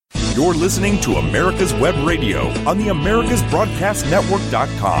You're listening to America's Web Radio on the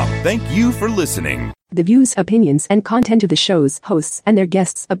AmericasBroadcastNetwork.com. Thank you for listening. The views, opinions, and content of the show's hosts and their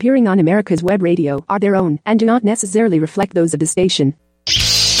guests appearing on America's Web Radio are their own and do not necessarily reflect those of the station.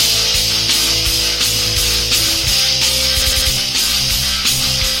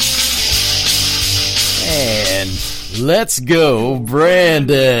 And let's go,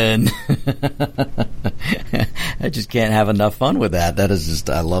 Brandon. I just can't have enough fun with that. That is just,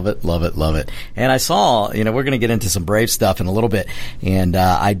 I love it, love it, love it. And I saw, we're going to get into some Brave stuff in a little bit. And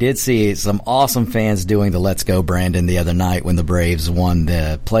I did see some awesome fans doing the Let's Go, Brandon the other night when the Braves won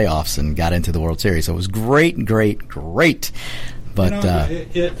the playoffs and got into the World Series. So it was great, great, great. But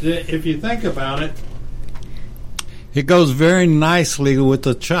if you think about it, it goes very nicely with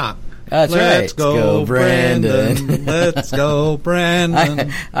the chop. That's Let's right. Go, Brandon. Let's go,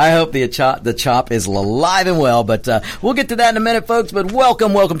 Brandon. I hope the chop is alive and well, but we'll get to that in a minute, folks. But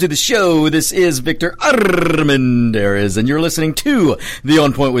welcome to the show. This is Victor Armendariz, and you're listening to the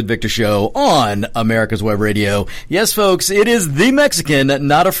On Point with Victor show on America's Web Radio. Yes, folks, it is the Mexican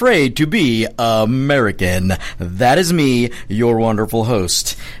not afraid to be American. That is me, your wonderful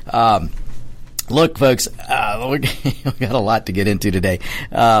host. Look, folks, we got a lot to get into today.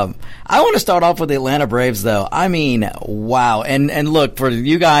 I want to start off with the Atlanta Braves, though. I mean, wow. And look, for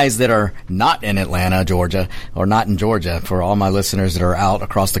you guys that are not in Atlanta, Georgia, or not in Georgia, for all my listeners that are out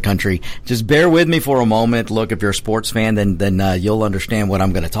across the country, just bear with me for a moment. Look, if you're a sports fan, then you'll understand what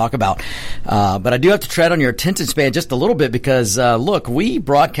I'm going to talk about. But I do have to tread on your attention span just a little bit because, look, we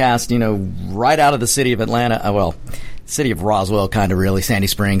broadcast, right out of the city of Atlanta. City of Roswell, kind of really, Sandy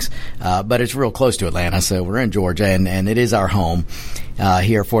Springs, but it's real close to Atlanta, so we're in Georgia, and it is our home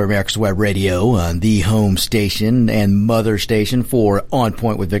here for America's Web Radio, the home station and mother station for On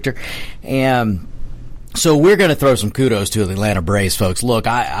Point with Victor. And so we're going to throw some kudos to the Atlanta Braves, folks. Look,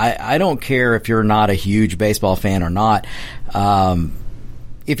 I don't care if you're not a huge baseball fan or not.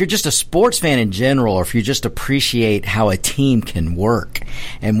 If you're just a sports fan in general, or if you just appreciate how a team can work,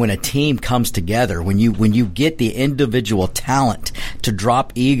 and when a team comes together, when you get the individual talent to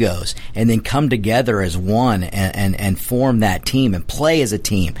drop egos and then come together as one and form that team and play as a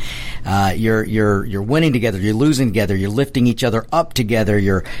team, you're winning together, you're losing together, you're lifting each other up together,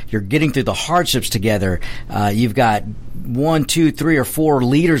 you're getting through the hardships together. You've got 1, 2, 3, or 4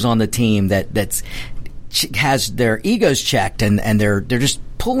 leaders on the team that's has their egos checked and they're just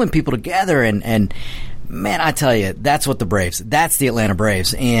pulling people together and man, I tell you, that's what that's the Atlanta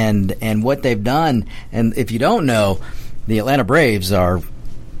Braves and what they've done. And if you don't know, the Atlanta Braves are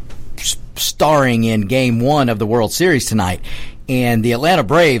starring in Game 1 of the World Series tonight. And the Atlanta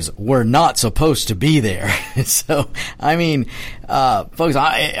Braves were not supposed to be there. So, I mean, folks,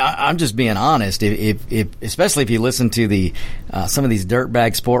 I'm just being honest. If especially if you listen to the some of these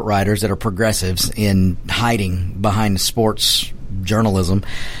dirtbag sport writers that are progressives in hiding behind sports journalism,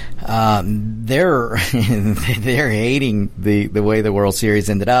 they're hating the way the World Series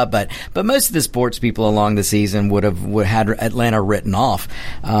ended up. But most of the sports people along the season would had Atlanta written off,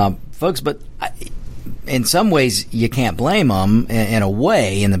 folks. But in some ways, you can't blame them in a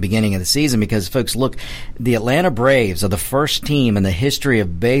way in the beginning of the season because, folks, look, the Atlanta Braves are the first team in the history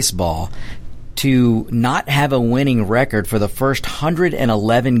of baseball to not have a winning record for the first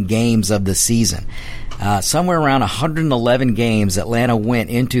 111 games of the season. Somewhere around 111 games, Atlanta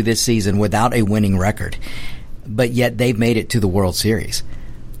went into this season without a winning record, but yet they've made it to the World Series.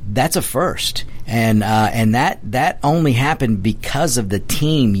 That's a first. And that only happened because of the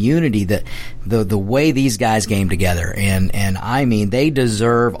team unity, the way these guys came together. And I mean, they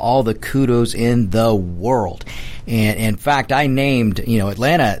deserve all the kudos in the world. And in fact, I named,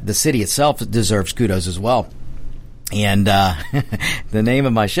 Atlanta, the city itself deserves kudos as well. And, the name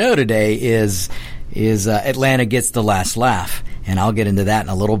of my show today is Atlanta Gets the Last Laugh. And I'll get into that in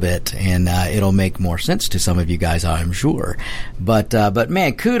a little bit, and it'll make more sense to some of you guys, I'm sure. But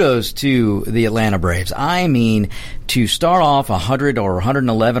man, kudos to the Atlanta Braves. I mean, to start off 100 or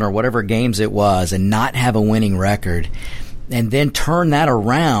 111 or whatever games it was and not have a winning record, and then turn that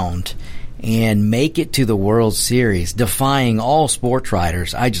around and make it to the World Series, defying all sports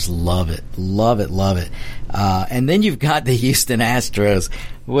writers. I just love it. Love it, love it. And then you've got the Houston Astros.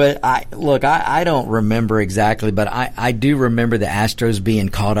 Well, I don't remember exactly, but I do remember the Astros being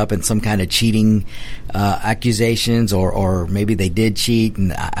caught up in some kind of cheating accusations, or maybe they did cheat,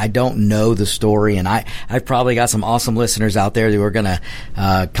 and I don't know the story. And I've probably got some awesome listeners out there who are going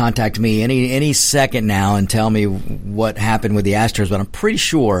to contact me any second now and tell me what happened with the Astros. But I'm pretty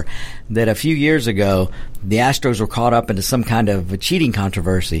sure that a few years ago, the Astros were caught up into some kind of a cheating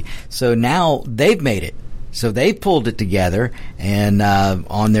controversy. So now they've made it So they pulled it together and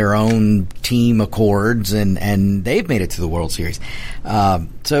on their own team accords, and they've made it to the World Series.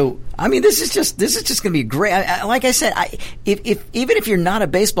 So I mean, this is just going to be great. Like I said, even if you're not a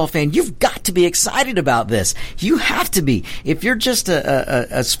baseball fan, you've got to be excited about this. You have to be. If you're just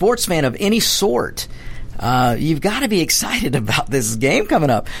a sports fan of any sort, you've got to be excited about this game coming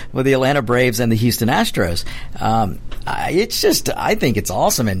up with the Atlanta Braves and the Houston Astros. I think it's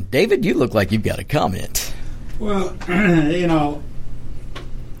awesome. And David, you look like you've got a comment. Well,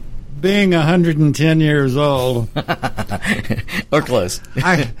 being 110 years old, or close,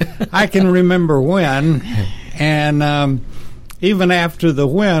 I can remember when, and even after the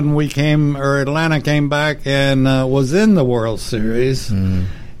win, Atlanta came back and was in the World Series, and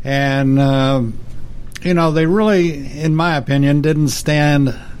they really, in my opinion, didn't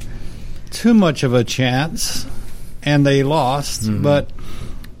stand too much of a chance, and they lost, but.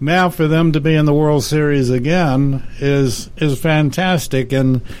 Now for them to be in the World Series again is fantastic,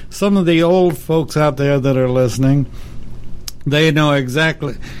 and some of the old folks out there that are listening, they know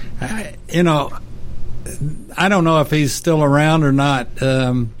exactly. I don't know if he's still around or not.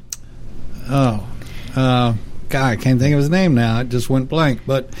 God, I can't think of his name now. It just went blank.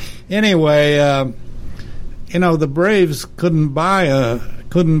 But anyway, the Braves couldn't buy a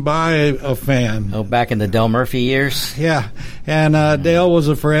fan. Oh, back in the Dale Murphy years? Yeah. And Dale was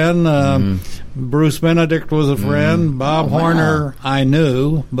a friend. Bruce Benedict was a friend. Bob Horner I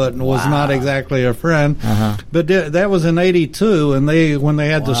knew, but was not exactly a friend. But that was in 82, and when they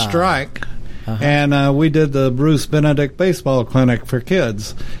had the strike, and we did the Bruce Benedict Baseball Clinic for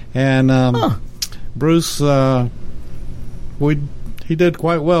kids. And Bruce, he did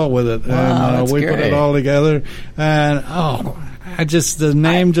quite well with it. And we put it all together. And, the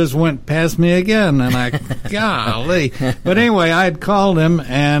name just went past me again, and golly. But anyway, I had called him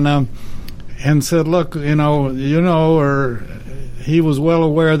and said, look, he was well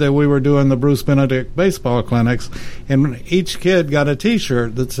aware that we were doing the Bruce Benedict baseball clinics, and each kid got a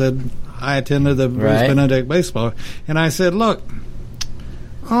T-shirt that said, I attended the Bruce Benedict baseball. And I said, look,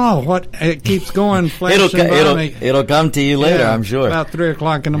 it keeps going, flashing by me. It'll come to you later, I'm sure. About 3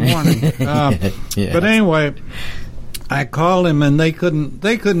 o'clock in the morning. But anyway, I called him, and they couldn't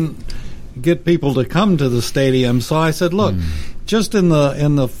get people to come to the stadium. So I said, look, just in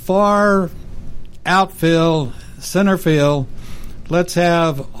the far outfield, center field, let's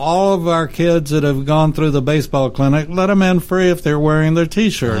have all of our kids that have gone through the baseball clinic, let them in free if they're wearing their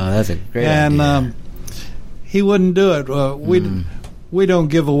T-shirt. Oh, that's a great idea. And he wouldn't do it. We don't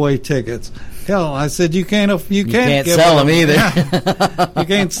give away tickets. Hell, I said, you can't sell them either. You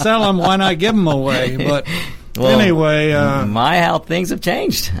can't sell them. Why not give them away? But anyway, how things have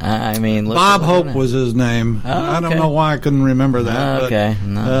changed. I mean, Bob Hope was his name. I don't know why I couldn't remember that. Okay,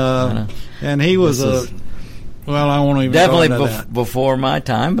 and he was I won't even definitely before my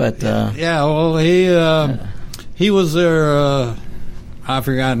time, but he was there. I've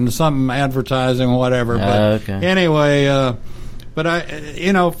forgotten something advertising or whatever. But anyway. But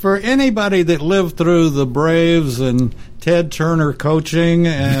for anybody that lived through the Braves and Ted Turner coaching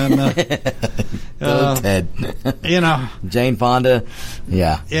and Ted, Jane Fonda, we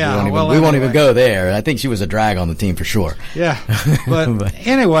won't even go there. I think she was a drag on the team for sure. Yeah, but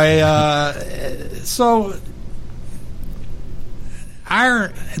anyway, so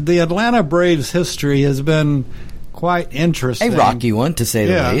the Atlanta Braves history has been quite interesting. A rocky one, to say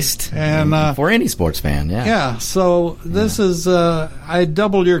the least, and for any sports fan. Yeah. So this is I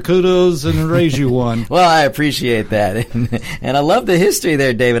double your kudos and raise you one. Well, I appreciate that, and I love the history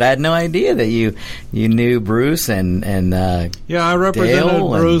there, David. I had no idea that you knew Bruce and I represented Dale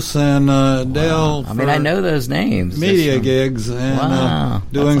Bruce and Dale. I mean, I know those names. Media gigs and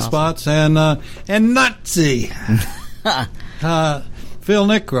doing spots and Nutsy. Phil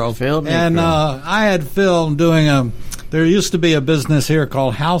Nicro. And I had Phil doing there used to be a business here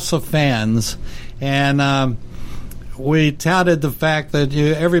called House of Fans, and we touted the fact that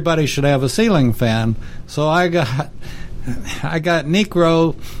everybody should have a ceiling fan. So I got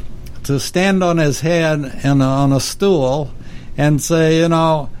Nicro to stand on his head on a stool and say,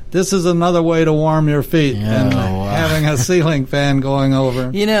 this is another way to warm your feet, and having a ceiling fan going over.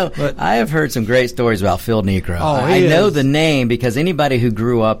 But I have heard some great stories about Phil Nicro. I know the name because anybody who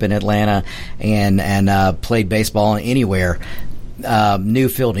grew up in Atlanta and played baseball anywhere knew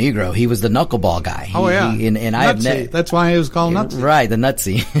Phil Nicro. He was the knuckleball guy. And I have that's why he was called Nutsy. Right, the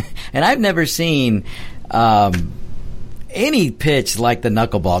Nutsy. And I've never seen any pitch like the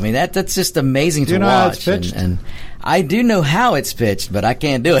knuckleball. I mean, that's just amazing to You know how watch. it's pitched? And I do know how it's pitched, but I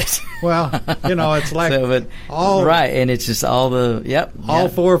can't do it. Well, it's like all right, and it's just all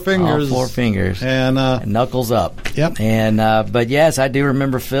four fingers. All 4 fingers. And knuckles up. Yep. And but yes, I do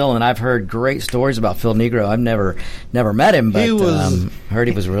remember Phil, and I've heard great stories about Phil Negro. I've never met him, but heard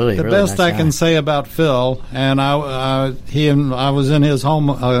he was really the really best nice I can say about Phil. And I was in his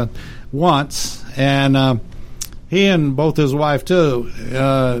home once, and he and both his wife too.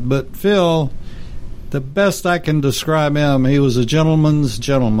 But Phil, the best I can describe him, he was a gentleman's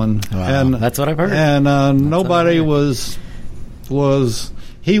gentleman. Wow. And that's what I've heard. And nobody was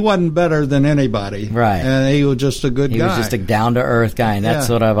he wasn't better than anybody. Right. And he was just a good guy. He was just a down-to-earth guy, and that's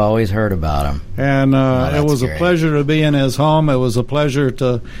what I've always heard about him. And it was great. A pleasure to be in his home. It was a pleasure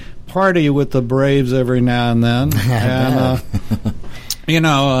to party with the Braves every now and then. And,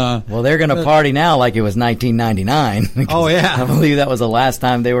 well, they're going to party now like it was 1999. Oh, yeah. I believe that was the last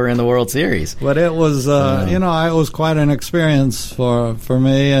time they were in the World Series. But it was, it was quite an experience for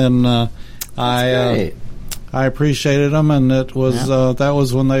me, and I appreciated them, and it was that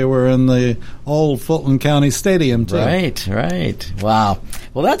was when they were in the old Fulton County Stadium too. Right. Wow.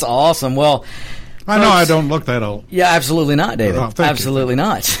 Well, that's awesome. Well, I know I don't look that old. Yeah, absolutely not, David. Oh, absolutely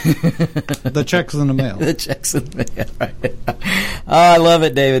not. The check's in the mail. The check's in the mail. Right. Oh, I love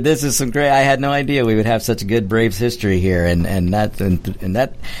it, David. This is some great. I had no idea we would have such a good Braves history here, and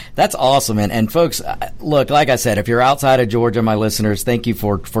that's awesome. And folks, look, like I said, if you're outside of Georgia, my listeners, thank you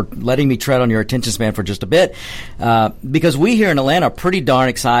for letting me tread on your attention span for just a bit, because we here in Atlanta are pretty darn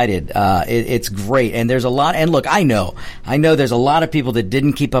excited. It's great, and there's a lot. And look, I know there's a lot of people that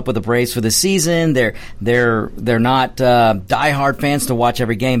didn't keep up with the Braves for the season. They're not diehard fans to watch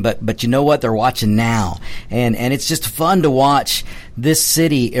every game, but you know what? They're watching now, and it's just fun to watch this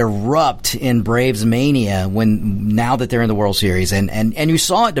city erupt in Braves mania now that they're in the World Series, and you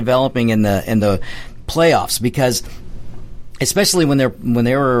saw it developing in the playoffs, because especially when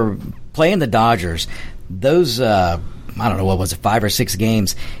they were playing the Dodgers, those I don't know, what was it, 5 or 6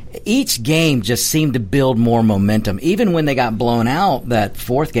 games. Each game just seemed to build more momentum. Even when they got blown out that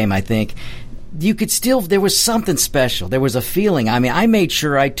 4th game, I think, you could still, there was something special. There was a feeling. I mean, I made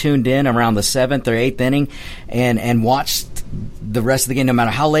sure I tuned in around the 7th or 8th inning and watched the rest of the game, no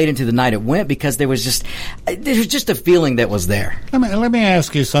matter how late into the night it went, because there was just a feeling that was there. Let me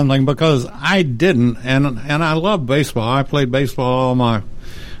ask you something, because I didn't, and I love baseball. I played baseball all my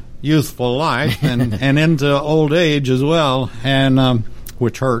youthful life and into old age as well, and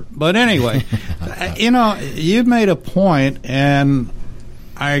which hurt. But anyway, you made a point, and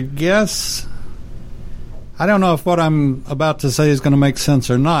I guess I don't know if what I'm about to say is going to make sense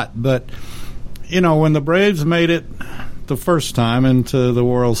or not, but when the Braves made it the first time into the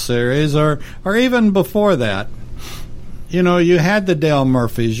World Series, or even before that, you had the Dale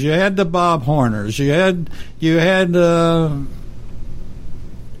Murphys, you had the Bob Horners, you had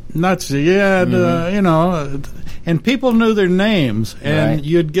Nutsy, you had and people knew their names, and right.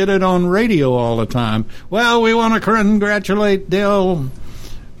 You'd get it on radio all the time. Well, we want to congratulate Dale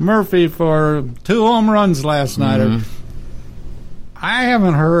Murphy for 2 home runs last night. I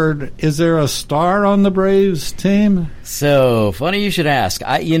haven't heard. Is there a star on the Braves team? So funny you should ask.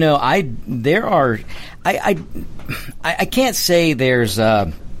 I can't say there's.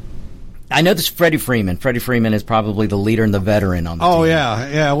 I know this Freddie Freeman. Freddie Freeman is probably the leader and the veteran on the team. Oh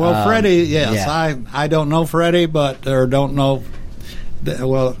yeah. Well, Freddie, yes. Yeah. I don't know Freddie,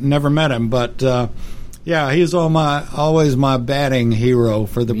 never met him, but. Yeah, he's always my batting hero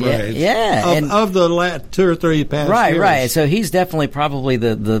for the Braves. Yeah. Of the last 2 or 3 past years. Right. So he's definitely probably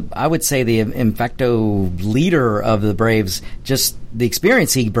the I would say the in facto leader of the Braves, just the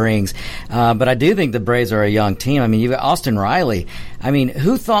experience he brings. But I do think the Braves are a young team. I mean, you've got Austin Riley. I mean,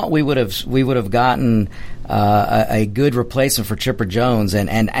 who thought we would have gotten a good replacement for Chipper Jones?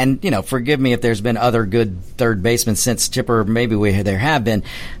 And forgive me if there's been other good third basemen since Chipper. Maybe there have been.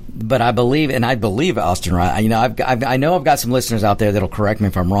 But I believe Austin Riley. I know I've got some listeners out there that'll correct me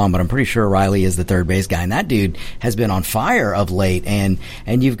if I'm wrong, but I'm pretty sure Riley is the third base guy, and that dude has been on fire of late. And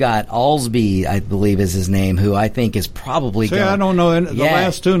you've got Alsby, I believe is his name, who I think is probably. I don't know the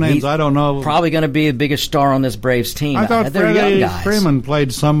last 2 names. I don't know. Probably going to be the biggest star on this Braves team. I thought Freddie Freeman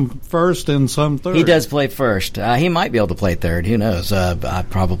played some first and some third. He does play first. He might be able to play third. Who knows?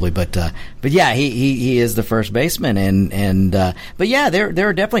 Probably, but yeah, he is the first baseman, and but yeah, they're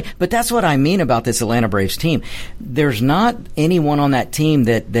definitely. But that's what I mean about this Atlanta Braves team. There's not anyone on that team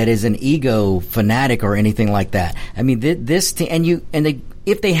that is an ego fanatic or anything like that. I mean, this team, and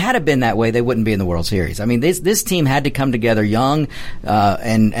if they had been that way, they wouldn't be in the World Series. I mean, this team had to come together, young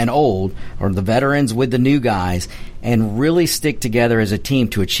and old, or the veterans with the new guys, and really stick together as a team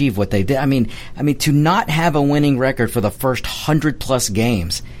to achieve what they did. I mean, to not have a winning record for the first 100+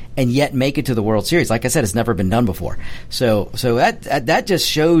 games and yet make it to the World Series, like I said, it's never been done before. So that just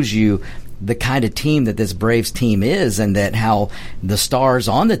shows you the kind of team that this Braves team is, and that how the stars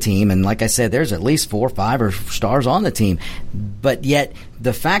on the team, and like I said, there's at least 4 or 5 stars on the team, but yet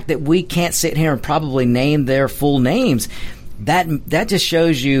the fact that we can't sit here and probably name their full names, that just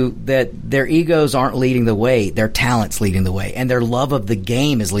shows you that their egos aren't leading the way, their talent's leading the way, and their love of the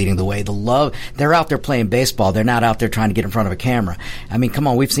game is leading the way. They're out there playing baseball. They're not out there trying to get in front of a camera. I mean, come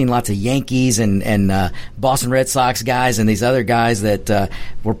on, we've seen lots of Yankees and Boston Red Sox guys and these other guys that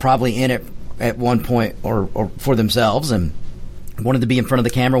were probably in it at one point or for themselves and wanted to be in front of the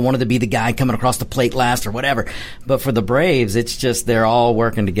camera, wanted to be the guy coming across the plate last or whatever. But for the Braves, it's just they're all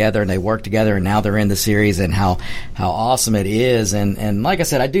working together, and they work together, and now they're in the series, and how awesome it is. And like I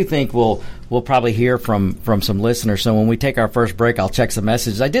said, I do think we'll probably hear from some listeners. So when we take our first break, I'll check some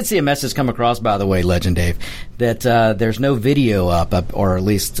messages. I did see a message come across, by the way, Legend Dave, that there's no video up, or at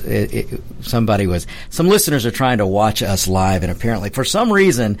least some listeners are trying to watch us live, and apparently for some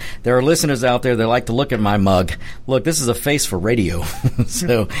reason there are listeners out there that like to look at my mug. Look, this is a face for radio.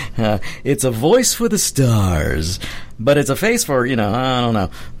 So it's a voice for the stars, but it's a face for, I don't know.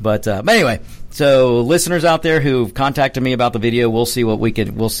 But anyway, so listeners out there who've contacted me about the video, we'll see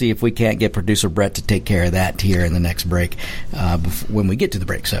if we can't get producer Brett to take care of that here in the next break, when we get to the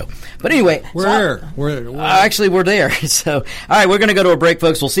break. So, but anyway, actually we're there. So, all right, we're going to go to a break,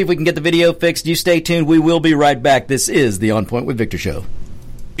 folks. We'll see if we can get the video fixed. You stay tuned. We will be right back. This is the On Point with Victor show.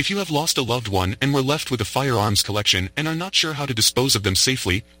 If you have lost a loved one and were left with a firearms collection and are not sure how to dispose of them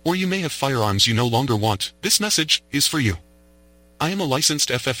safely, or you may have firearms you no longer want, this message is for you. I am a licensed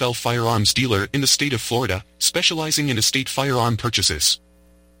FFL firearms dealer in the state of Florida, specializing in estate firearm purchases.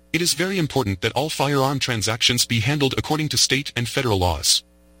 It is very important that all firearm transactions be handled according to state and federal laws.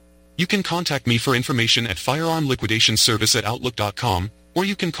 You can contact me for information at firearmliquidationservice@outlook.com, or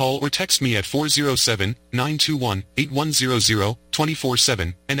you can call or text me at 407-921-8100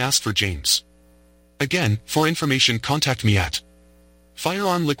 24/7 and ask for James. Again, for information, contact me at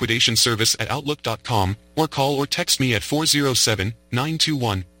firearmliquidationservice@outlook.com, or call or text me at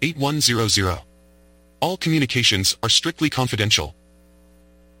 407-921-8100. All communications are strictly confidential.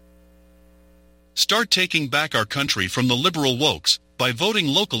 Start taking back our country from the liberal wokes by voting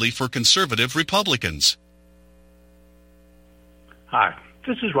locally for conservative Republicans. Hi,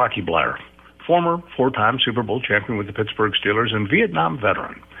 this is Rocky Blair, former 4-time Super Bowl champion with the Pittsburgh Steelers and Vietnam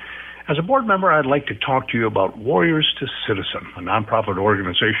veteran. As a board member, I'd like to talk to you about Warriors to Citizen, a nonprofit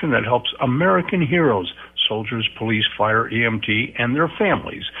organization that helps American heroes, soldiers, police, fire, EMT, and their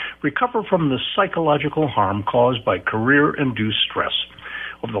families recover from the psychological harm caused by career-induced stress.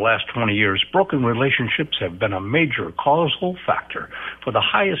 Over the last 20 years, broken relationships have been a major causal factor for the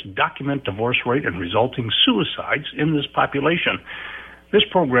highest documented divorce rate and resulting suicides in this population. This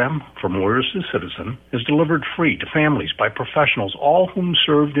program, From Warriors to Citizen, is delivered free to families by professionals, all whom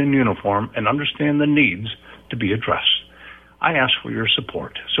served in uniform and understand the needs to be addressed. I ask for your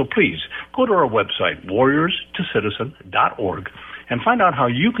support, so please go to our website, warriorstocitizen.org, and find out how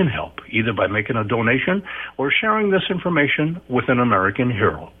you can help, either by making a donation or sharing this information with an American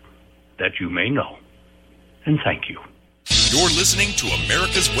hero that you may know. And thank you. You're listening to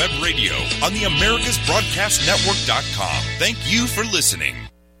America's Web Radio on the AmericasBroadcastNetwork.com. Thank you for listening.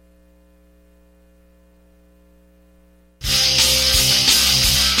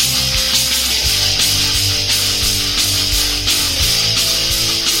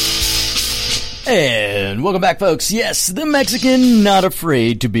 And welcome back, folks. Yes, the Mexican not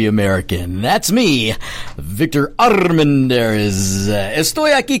afraid to be American. That's me, Victor Armendariz.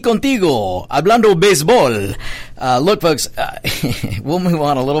 Estoy aquí contigo, hablando béisbol. Look, folks, we'll move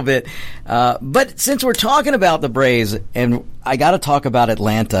on a little bit. But since we're talking about the Braves, and I got to talk about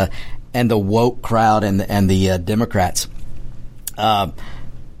Atlanta and the woke crowd and the Democrats.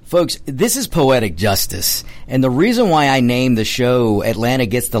 Folks, this is poetic justice. And the reason why I named the show Atlanta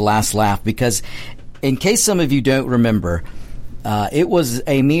Gets the Last Laugh, because in case some of you don't remember, it was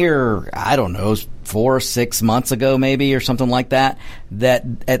a mere, 4 or 6 months ago maybe or something like that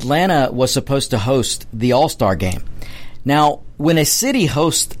Atlanta was supposed to host the All-Star Game. Now, when a city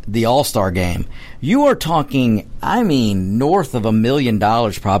hosts the All-Star Game, you are talking, north of $1 million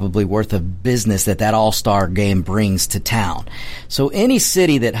probably worth of business that All-Star Game brings to town. So any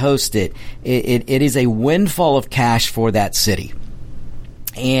city that hosts it is a windfall of cash for that city.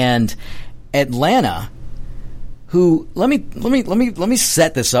 And Atlanta, who let me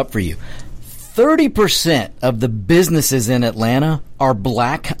set this up for you. 30% of the businesses in Atlanta are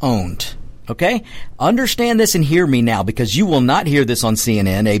black owned. Okay? Understand this and hear me now, because you will not hear this on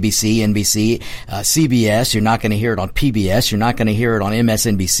CNN, ABC, NBC, CBS. You're not going to hear it on PBS. You're not going to hear it on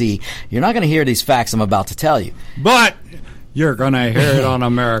MSNBC. You're not going to hear these facts I'm about to tell you. But you're going to hear it on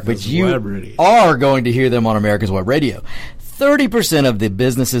America's Web Radio. You are going to hear them on America's Web Radio. 30% of the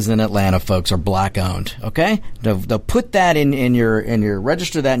businesses in Atlanta, folks, are black owned. Okay? They'll put that in your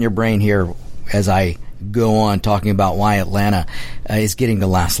register that in your brain here as I go on talking about why Atlanta is getting the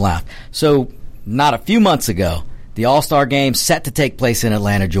last laugh. So, not a few months ago, the All-Star Game set to take place in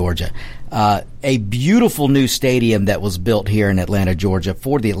Atlanta, Georgia. A beautiful new stadium that was built here in Atlanta, Georgia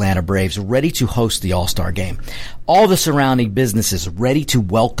for the Atlanta Braves, ready to host the All-Star Game. All the surrounding businesses ready to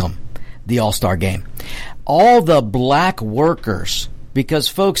welcome the All-Star Game. All the black workers, because,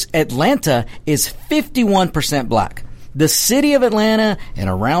 folks, Atlanta is 51% black. The city of Atlanta and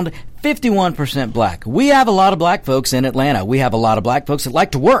around 51% black. We have a lot of black folks in Atlanta. We have a lot of black folks that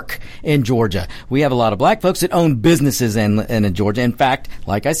like to work in Georgia. We have a lot of black folks that own businesses in Georgia. In fact,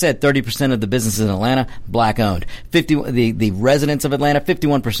 like I said, 30% of the businesses in Atlanta, black owned. The residents of Atlanta,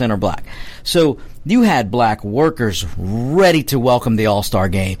 51% are black. So you had black workers ready to welcome the All-Star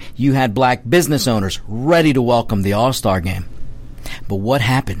Game. You had black business owners ready to welcome the All-Star Game. But what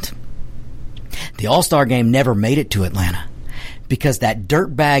happened? The All-Star Game never made it to Atlanta, because that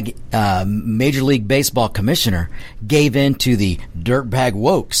dirtbag Major League Baseball commissioner gave in to the dirtbag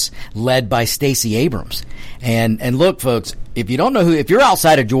wokes led by Stacey Abrams. And look, folks, if you're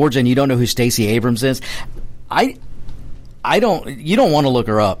outside of Georgia and you don't know who Stacey Abrams is, you don't want to look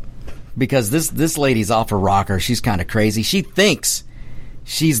her up, because this lady's off her rocker. She's kind of crazy. She thinks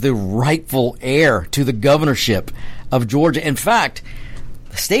she's the rightful heir to the governorship of Georgia. In fact,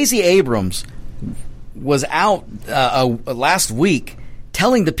 Stacey Abrams was out last week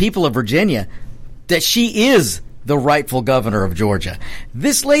telling the people of Virginia that she is the rightful governor of Georgia.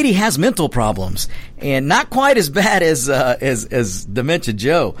 This lady has mental problems, and not quite as bad as Dementia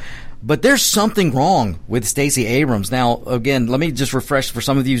Joe. But there's something wrong with Stacey Abrams. Now, again, let me just refresh for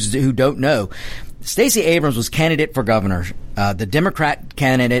some of you who don't know. Stacey Abrams was candidate for governor, the Democrat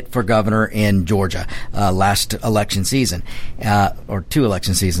candidate for governor in Georgia last election season, or 2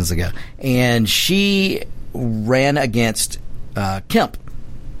 election seasons ago. And she ran against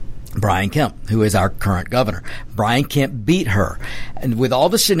Brian Kemp, who is our current governor. Brian Kemp beat her. And with all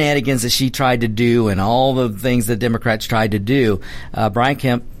the shenanigans that she tried to do and all the things the Democrats tried to do, Brian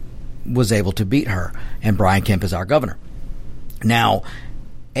Kemp was able to beat her. And Brian Kemp is our governor. Now,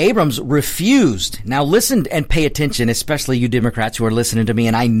 Abrams refused. Now listen and pay attention, especially you Democrats who are listening to me,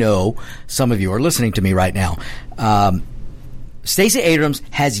 and I know some of you are listening to me right now. Stacey Abrams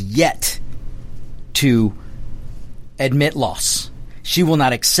has yet to admit loss. She will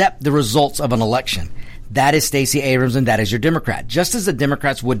not accept the results of an election. That is Stacey Abrams, and that is your Democrat. Just as the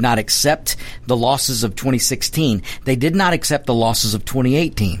Democrats would not accept the losses of 2016, they did not accept the losses of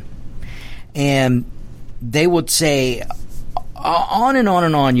 2018. And they would say on and on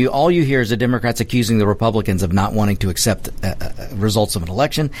and on. All you hear is the Democrats accusing the Republicans of not wanting to accept results of an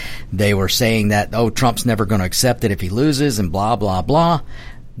election. They were saying that, Trump's never going to accept it if he loses, and blah, blah, blah.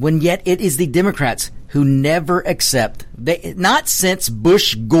 When yet it is the Democrats who never accept. Not since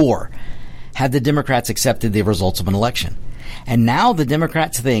Bush Gore have the Democrats accepted the results of an election. And now the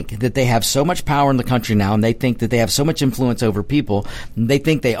Democrats think that they have so much power in the country now, and they think that they have so much influence over people, and they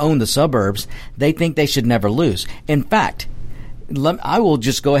think they own the suburbs, they think they should never lose. In fact, I will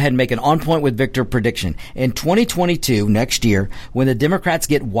just go ahead and make an On Point with Victor prediction. In 2022, next year, when the Democrats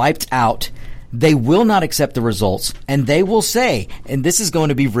get wiped out, they will not accept the results, and they will say, and this is going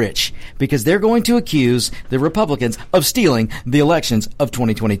to be rich, because they're going to accuse the Republicans of stealing the elections of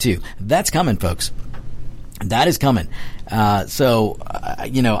 2022. That's coming, folks. That is coming. This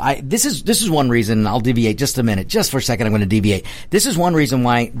is one reason, and I'll deviate just a minute. Just for a second, I'm going to deviate. This is one reason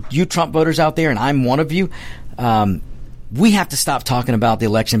why you Trump voters out there, and I'm one of you, we have to stop talking about the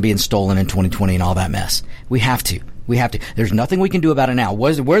election being stolen in 2020 and all that mess. We have to. There's nothing we can do about it now.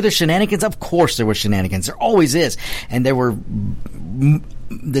 Were there shenanigans? Of course there were shenanigans. There always is. And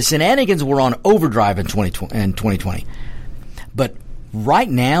the shenanigans were on overdrive in 2020. But right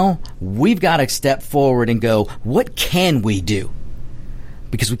now, we've got to step forward and go, what can we do?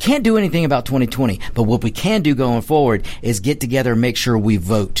 Because we can't do anything about 2020, but what we can do going forward is get together and make sure we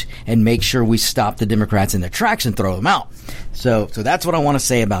vote and make sure we stop the Democrats in their tracks and throw them out. So that's what I want to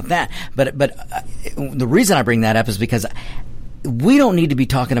say about that. But the reason I bring that up is because we don't need to be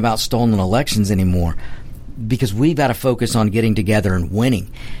talking about stolen elections anymore, because we've got to focus on getting together and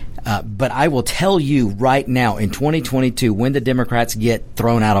winning. But I will tell you right now, in 2022, when the Democrats get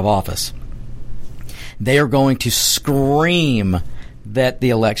thrown out of office, they are going to scream that the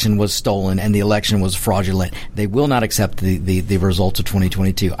election was stolen and the election was fraudulent. They will not accept the results of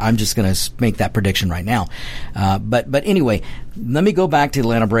 2022. I'm just going to make that prediction right now. But anyway, let me go back to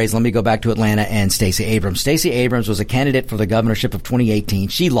Atlanta Braves. Let me go back to Atlanta and Stacey Abrams. Stacey Abrams was a candidate for the governorship of 2018.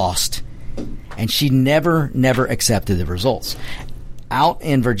 She lost, and she never accepted the results. Out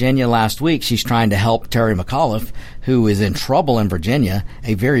in Virginia last week, she's trying to help Terry McAuliffe, who is in trouble in Virginia,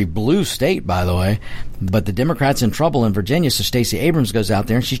 a very blue state, by the way. But the Democrats in trouble in Virginia, so Stacey Abrams goes out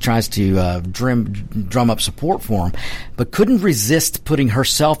there and she tries to drum up support for him, but couldn't resist putting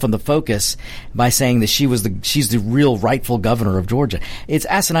herself in the focus by saying that she's the real rightful governor of Georgia. It's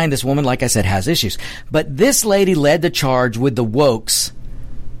asinine. This woman, like I said, has issues. But this lady led the charge with the wokes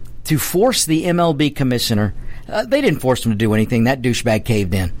to force the MLB commissioner. They didn't force him to do anything. That douchebag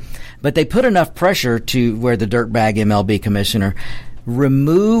caved in. But they put enough pressure to where the dirtbag MLB commissioner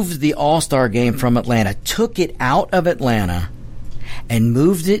removed the All-Star game from Atlanta, took it out of Atlanta, and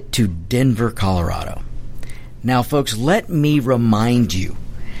moved it to Denver, Colorado. Now, folks, let me remind you,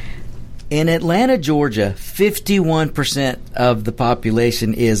 in Atlanta, Georgia, 51% of the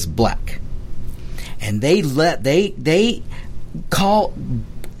population is black. And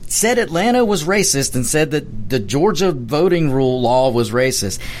said Atlanta was racist and said that the Georgia voting rule law was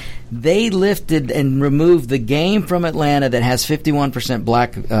racist. They lifted and removed the game from Atlanta that has 51%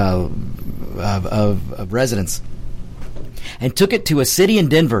 black of residents and took it to a city in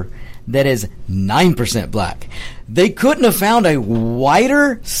Denver that is 9% black. They couldn't have found a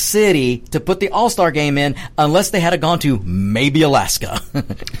whiter city to put the All-Star game in unless they had gone to maybe Alaska.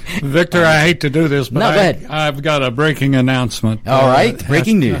 Victor, I hate to do this, but go ahead. I've got a breaking announcement. All right,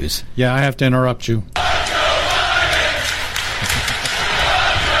 breaking news. Yeah, I have to interrupt you.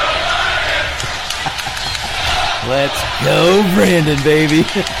 Let's go, Brandon, baby.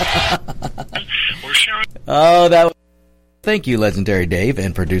 Thank you, legendary Dave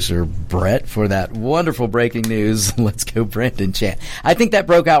and producer Brett, for that wonderful breaking news. Let's go, Brandon chant. I think that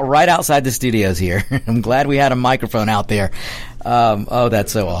broke out right outside the studios here. I'm glad we had a microphone out there.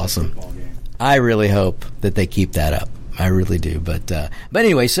 That's so awesome. I really hope that they keep that up. I really do. But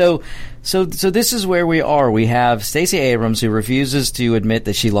anyway, so this is where we are. We have Stacey Abrams, who refuses to admit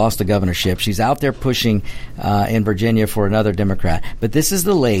that she lost the governorship. She's out there pushing in Virginia for another Democrat. But this is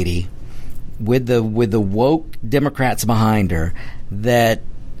the lady with the woke Democrats behind her that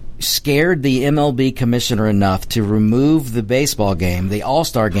scared the MLB commissioner enough to remove the baseball game, the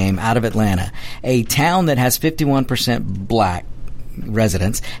All-Star game, out of Atlanta, a town that has 51% black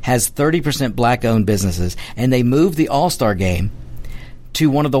residents, has 30% black-owned businesses, and they moved the All-Star game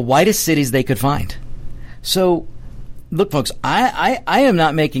to one of the whitest cities they could find. So, look, folks, I am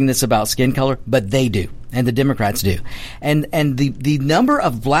not making this about skin color, but they do. And the Democrats do. And the number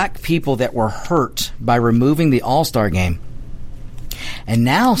of black people that were hurt by removing the All-Star game. And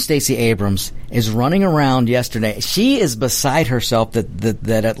now Stacey Abrams is running around yesterday. She is beside herself that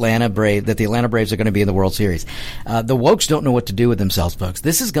the Atlanta Braves are going to be in the World Series. The wokes don't know what to do with themselves, folks.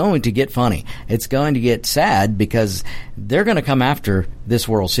 This is going to get funny. It's going to get sad because they're going to come after this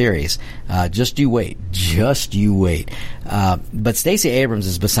World Series. Just you wait. But Stacey Abrams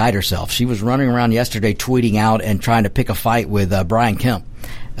is beside herself. She was running around yesterday tweeting out and trying to pick a fight with Brian Kemp,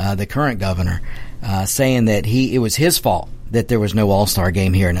 the current governor, saying that it was his fault that there was no All-Star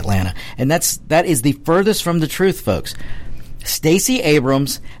game here in Atlanta. And that is the furthest from the truth, folks. Stacey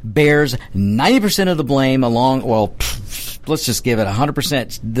Abrams bears 90% of the blame let's just give it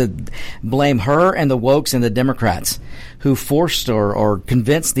 100%. The blame her and the wokes and the Democrats who forced or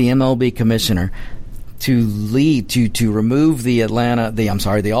convinced the MLB commissioner to remove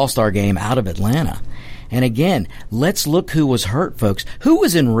the All-Star game out of Atlanta. And again, let's look who was hurt, folks. Who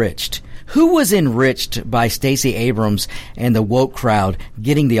was enriched? Who was enriched by Stacey Abrams and the woke crowd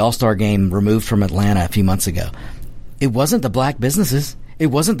getting the All-Star game removed from Atlanta a few months ago? It wasn't the black businesses. It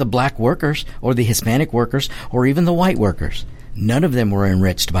wasn't the black workers or the Hispanic workers or even the white workers. None of them were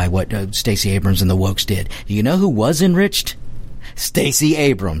enriched by what Stacey Abrams and the wokes did. You know who was enriched? Stacey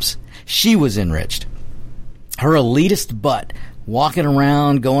Abrams. She was enriched. Her elitist butt walking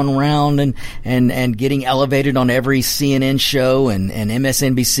around, going around and getting elevated on every CNN show and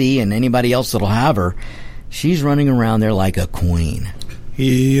MSNBC and anybody else that'll have her. She's running around there like a queen.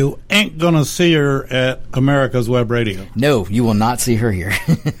 You ain't going to see her at America's Web Radio. No, you will not see her here.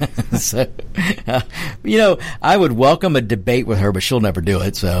 So, I would welcome a debate with her, but she'll never do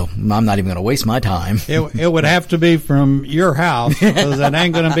it, so I'm not even going to waste my time. It would have to be from your house, because it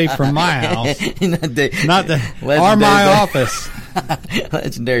ain't going to be from my house. My office.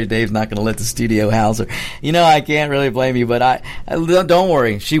 Legendary Dave's not going to let the studio house her. You know, I can't really blame you, but I don't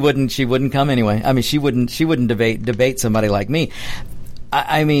worry. She wouldn't come anyway. I mean, she wouldn't debate somebody like me.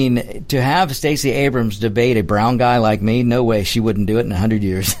 I mean, to have Stacey Abrams debate a brown guy like me, no way. She wouldn't do it in 100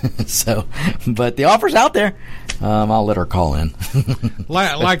 years. So, but the offer's out there. I'll let her call in.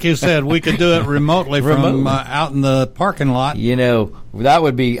 Like you said, we could do it remotely from out in the parking lot. You know, that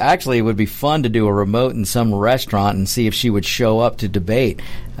would be it would be fun to do a remote in some restaurant and see if she would show up to debate.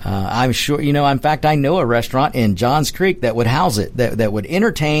 I'm sure, in fact, I know a restaurant in Johns Creek that would house it, that would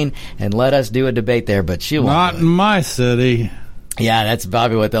entertain and let us do a debate there, but she won't. Not in my city. Yeah, that's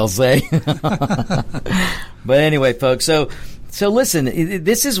probably what they'll say. But anyway, folks, so listen,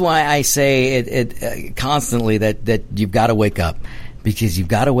 this is why I say it constantly that you've got to wake up, because you've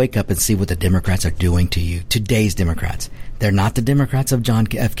got to wake up and see what the Democrats are doing to you. Today's Democrats. They're not the Democrats of John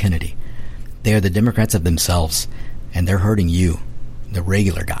F. Kennedy. They are the Democrats of themselves, and they're hurting you, the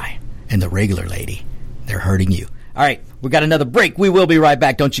regular guy and the regular lady. They're hurting you. All right, we got another break. We will be right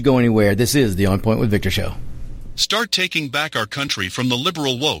back. Don't you go anywhere. This is the On Point with Victor show. Start taking back our country from the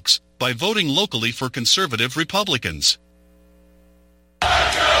liberal wokes by voting locally for conservative Republicans.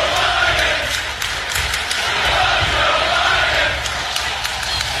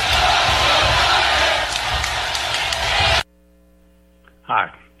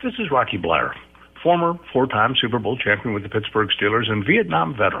 Hi, this is Rocky Blair, former four-time Super Bowl champion with the Pittsburgh Steelers and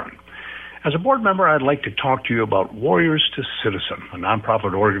Vietnam veteran. As a board member, I'd like to talk to you about Warriors to Citizen, a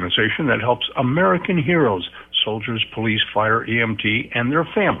nonprofit organization that helps American heroes, soldiers, police, fire, EMT, and their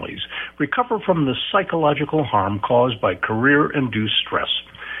families recover from the psychological harm caused by career-induced stress.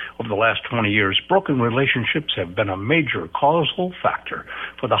 Over the last 20 years, broken relationships have been a major causal factor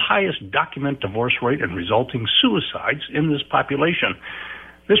for the highest documented divorce rate and resulting suicides in this population.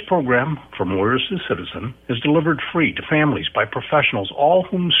 This program, From Warriors to Citizen, is delivered free to families by professionals, all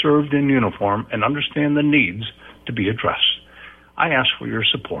whom served in uniform and understand the needs to be addressed. I ask for your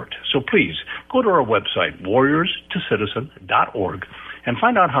support, so please go to our website, warriorstocitizen.org, and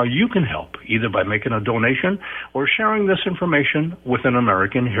find out how you can help, either by making a donation or sharing this information with an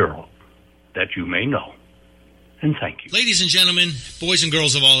American hero that you may know. And thank you. Ladies and gentlemen, boys and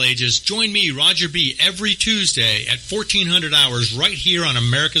girls of all ages, join me, Roger B., every Tuesday at 1400 hours right here on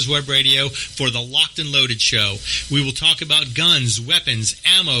America's Web Radio for the Locked and Loaded Show. We will talk about guns, weapons,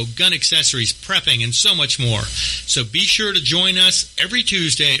 ammo, gun accessories, prepping, and so much more. So be sure to join us every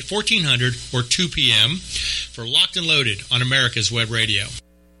Tuesday at 1400 or 2 p.m. for Locked and Loaded on America's Web Radio.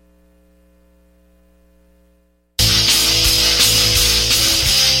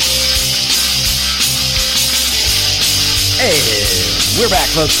 Hey, we're back,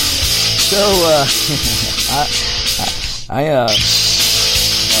 folks. So, I love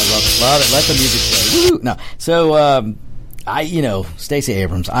it. Let the music play. Woo! No. So, Stacey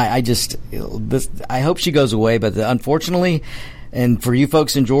Abrams, I hope she goes away, but unfortunately, and for you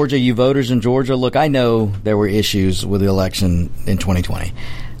folks in Georgia, you voters in Georgia, look, I know there were issues with the election in 2020.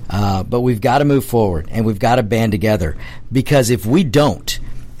 But we've got to move forward, and we've got to band together, because if we don't,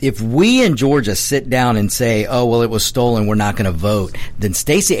 if we in Georgia sit down and say, oh, well, it was stolen, we're not going to vote, then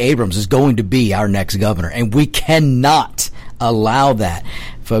Stacey Abrams is going to be our next governor. And we cannot allow that.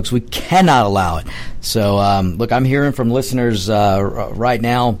 Folks, we cannot allow it. So, look, I'm hearing from listeners right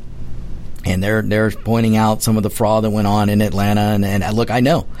now, and they're pointing out some of the fraud that went on in Atlanta. And look, I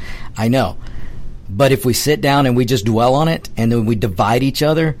know. But if we sit down and we just dwell on it and then we divide each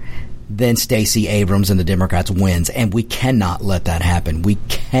other, then Stacey Abrams and the Democrats wins, and we cannot let that happen. We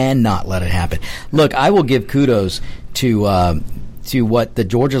cannot let it happen. Look, I will give kudos to what the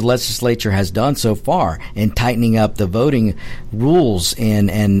Georgia legislature has done so far in tightening up the voting rules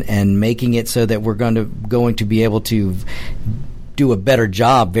and making it so that we're going to be able to do a better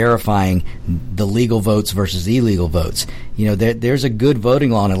job verifying the legal votes versus illegal votes. There's a good voting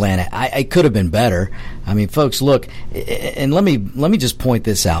law in Atlanta. I could have been better. I mean, folks, look, and let me just point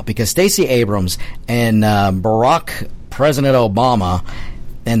this out, because Stacey Abrams and President Obama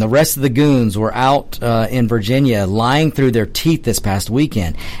and the rest of the goons were out in Virginia lying through their teeth this past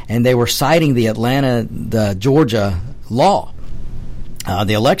weekend, and they were citing the Georgia law.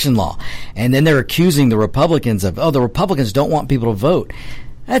 The election law. And then they're accusing the Republicans of, the Republicans don't want people to vote.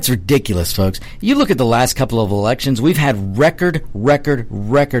 That's ridiculous, folks. You look at the last couple of elections, we've had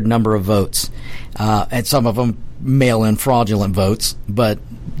record number of votes. And some of them mail-in fraudulent votes, but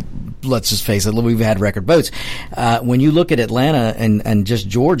let's just face it, we've had record votes. When you look at Atlanta and just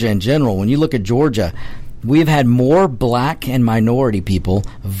Georgia in general, when you look at Georgia, we've had more black and minority people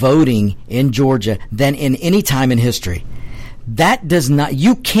voting in Georgia than in any time in history. That does not,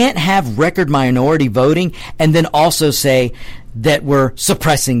 you can't have record minority voting and then also say that we're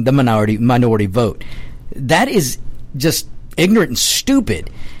suppressing the minority vote. That is just ignorant and stupid.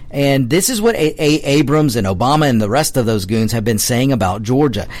 And this is what Abrams and Obama and the rest of those goons have been saying about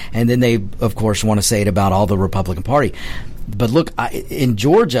Georgia. And then they, of course, want to say it about all the Republican Party. But look, in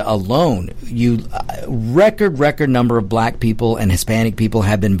Georgia alone, record number of black people and Hispanic people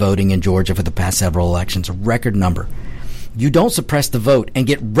have been voting in Georgia for the past several elections. A record number. You don't suppress the vote and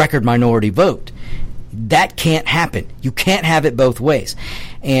get record minority vote. That can't happen. You can't have it both ways.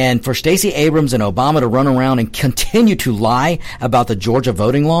 And for Stacey Abrams and Obama to run around and continue to lie about the Georgia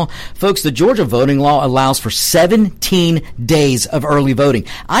voting law, folks, the Georgia voting law allows for 17 days of early voting.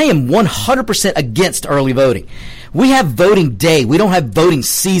 I am 100% against early voting. We have voting day. We don't have voting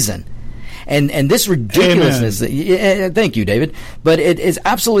season. And this ridiculousness. Thank you, David. But it is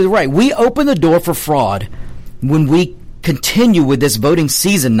absolutely right. We open the door for fraud when we continue with this voting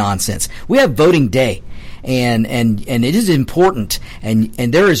season nonsense. We have voting day, and it is important, and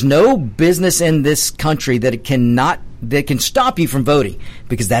there is no business in this country that can stop you from voting,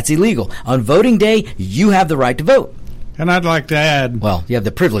 because that's illegal. On voting day, you have the right to vote. And I'd like to add, well, you have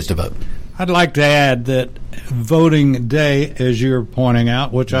the privilege to vote. I'd like to add that voting day, as you're pointing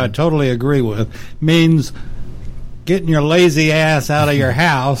out, which I totally agree with, means getting your lazy ass out of your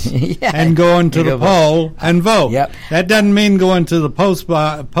house and going to the poll and vote. Yep. That doesn't mean going to the post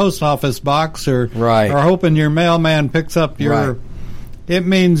office box or hoping your mailman picks up your. Right. It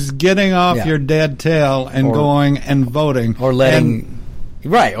means getting off your dead tail and going and voting, or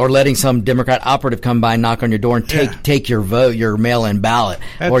letting some Democrat operative come by and knock on your door and take your vote, your mail-in ballot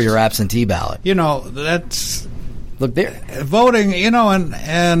or your absentee ballot. You know, that's look there voting. You know,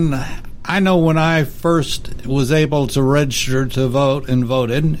 and I know when I first was able to register to vote and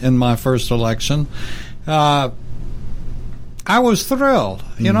voted in my first election, I was thrilled.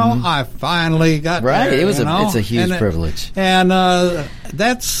 You know, I finally got there. It's a huge privilege, and I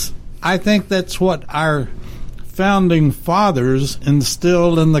think that's what our founding fathers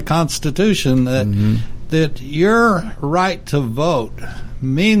instilled in the Constitution, that your right to vote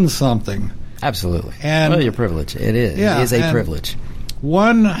means something. Absolutely, and your privilege. It is. It is a privilege.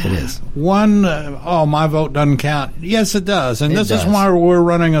 It is. My vote doesn't count. Yes, it does. And this is why we're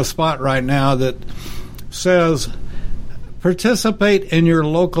running a spot right now that says, participate in your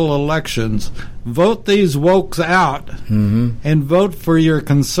local elections. Vote these wokes out and vote for your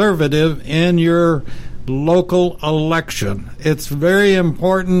conservative in your local election. It's very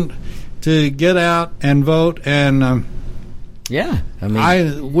important to get out and vote. And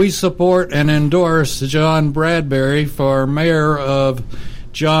we support and endorse John Bradbury for mayor of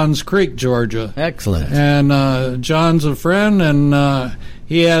Johns Creek, Georgia. Excellent. And John's a friend, and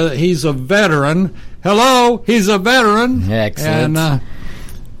he's a veteran. Hello, he's a veteran. Excellent. And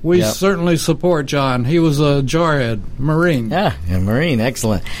we certainly support John. He was a jarhead Marine. Yeah, a Marine.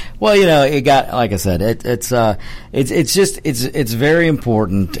 Excellent. Well, you know, it got, like I said, it's very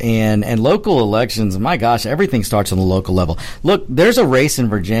important, and local elections. My gosh, everything starts on the local level. Look, there's a race in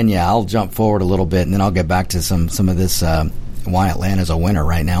Virginia. I'll jump forward a little bit, and then I'll get back to some of this. Why Atlanta's a winner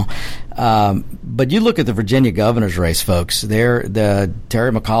right now. But you look at the Virginia governor's race, folks. They're the Terry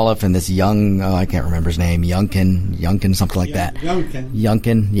McAuliffe and this young, I can't remember his name, Youngkin, something like that.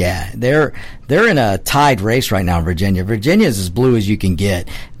 Youngkin, yeah. They're in a tied race right now in Virginia. Virginia is as blue as you can get.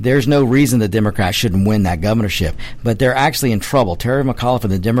 There's no reason the Democrats shouldn't win that governorship, but they're actually in trouble. Terry McAuliffe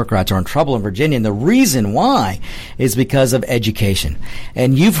and the Democrats are in trouble in Virginia, and the reason why is because of education.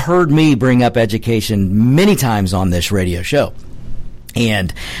 And you've heard me bring up education many times on this radio show.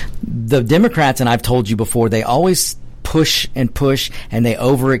 And the Democrats, and I've told you before, they always push and they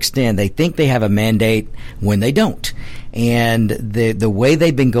overextend. They think they have a mandate when they don't. And the way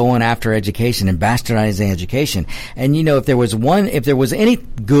they've been going after education and bastardizing education. And you know, if there was any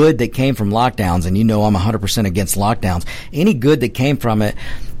good that came from lockdowns, and you know I'm 100% against lockdowns, any good that came from it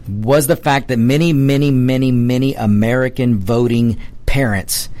was the fact that many American voting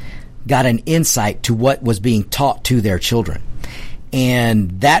parents got an insight to what was being taught to their children.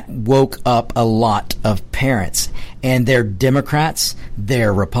 And that woke up a lot of parents. And they're Democrats,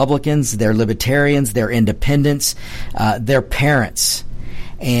 they're Republicans, they're Libertarians, they're Independents, they're parents.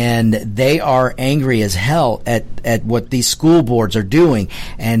 And they are angry as hell at what these school boards are doing.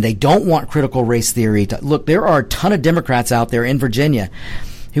 And they don't want critical race theory. Look, there are a ton of Democrats out there in Virginia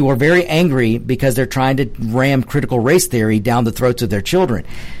who are very angry because they're trying to ram critical race theory down the throats of their children.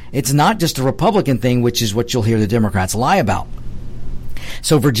 It's not just a Republican thing, which is what you'll hear the Democrats lie about.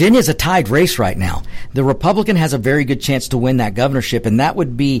 So Virginia is a tied race right now. The Republican has a very good chance to win that governorship, and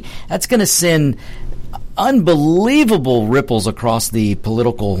that's going to send unbelievable ripples across the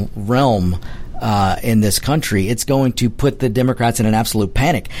political realm in this country, it's going to put the Democrats in an absolute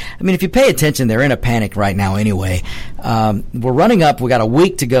panic. I mean, if you pay attention, they're in a panic right now anyway. We're running up. We got a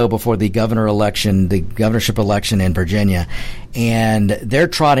week to go before the governorship election in Virginia, and they're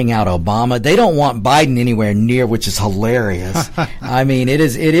trotting out Obama. They don't want Biden anywhere near, which is hilarious. I mean, it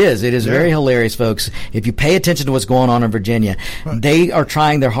is very hilarious, folks. If you pay attention to what's going on in Virginia, they are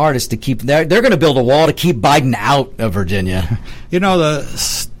trying their hardest to keep. They're going to build a wall to keep Biden out of Virginia. You know, the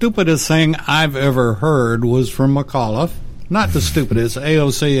stupidest thing I've ever heard was from McAuliffe. Not the stupidest.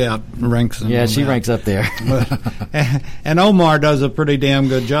 AOC outranks him. Yeah, she ranks up there. And Omar does a pretty damn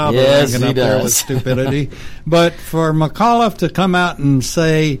good job of ranking up there with stupidity. But for McAuliffe to come out and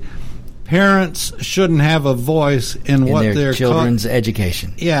say parents shouldn't have a voice in what their children's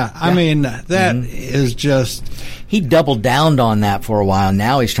education. Yeah, I mean, that is just... He doubled down on that for a while.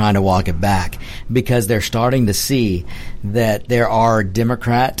 Now he's trying to walk it back because they're starting to see that there are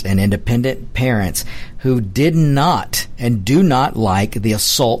Democrat and independent parents who did not and do not like the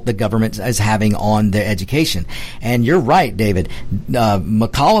assault the government is having on their education. And you're right, David. Terry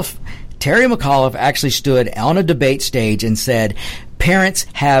McAuliffe actually stood on a debate stage and said, parents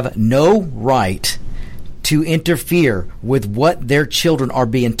have no right to interfere with what their children are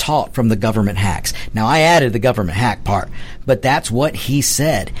being taught from the government hacks. Now, I added the government hack part, but that's what he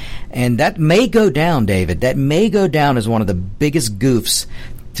said. And that may go down, David. That may go down as one of the biggest goofs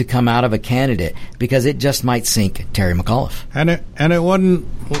to come out of a candidate because it just might sink Terry McAuliffe. And it wasn't,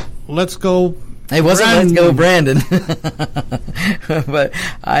 let's go It wasn't Let's Go Brandon. But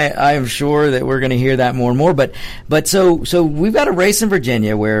I am sure that we're going to hear that more and more. But so we've got a race in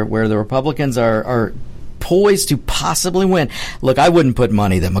Virginia where the Republicans are poised to possibly win. Look, I wouldn't put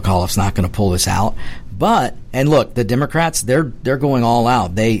money that McAuliffe's not going to pull this out. And look, the Democrats, they're going all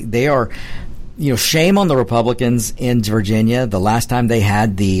out. They are, shame on the Republicans in Virginia. The last time they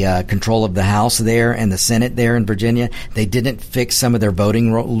had the control of the House there and the Senate there in Virginia, they didn't fix some of their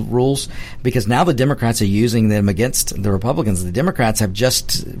voting rules because now the Democrats are using them against the Republicans. The Democrats have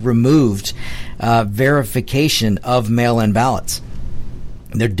just removed verification of mail-in ballots.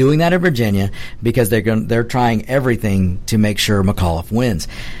 They're doing that in Virginia because they're trying everything to make sure McAuliffe wins.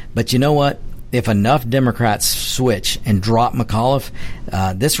 But you know what? If enough Democrats switch and drop McAuliffe,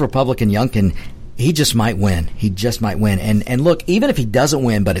 this Republican Youngkin, he just might win. He just might win. And look, even if he doesn't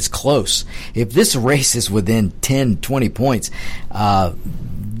win, but it's close, if this race is within 10, 20 points,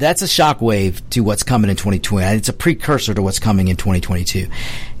 that's a shockwave to what's coming in 2020. It's a precursor to what's coming in 2022.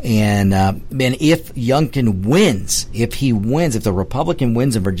 And if Youngkin wins, if the Republican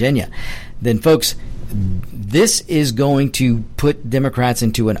wins in Virginia, then folks, this is going to put Democrats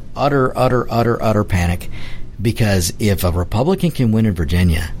into an utter panic because if a Republican can win in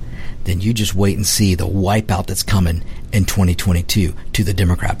Virginia, then you just wait and see the wipeout that's coming in 2022 to the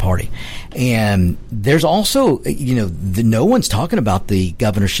Democrat Party. And there's also, no one's talking about the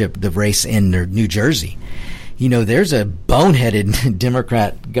governorship, the race in New Jersey. There's a boneheaded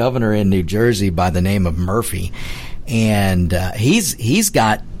Democrat governor in New Jersey by the name of Murphy. And he's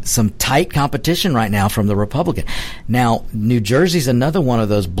got some tight competition right now from the Republican. Now, New Jersey's another one of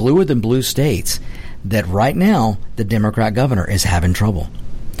those bluer than blue states that right now the Democrat governor is having trouble.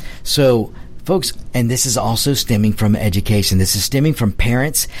 So, folks, and this is also stemming from education. This is stemming from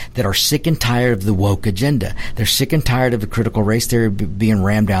parents that are sick and tired of the woke agenda. They're sick and tired of the critical race theory being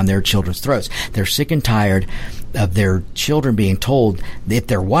rammed down their children's throats. They're sick and tired of their children being told that if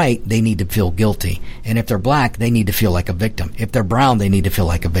they're white, they need to feel guilty. And if they're black, they need to feel like a victim. If they're brown, they need to feel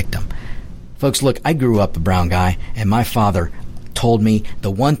like a victim. Folks, look, I grew up a brown guy, and my father told me the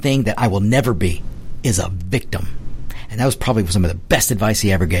one thing that I will never be is a victim. And that was probably some of the best advice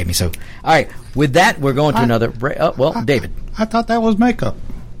he ever gave me. So, all right, with that, we're going to another break. David. I thought that was makeup.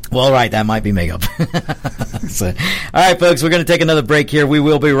 Well, all right, that might be makeup. So, all right, folks, we're going to take another break here. We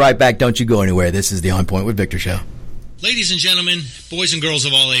will be right back. Don't you go anywhere. This is the On Point with Victor show. Ladies and gentlemen, boys and girls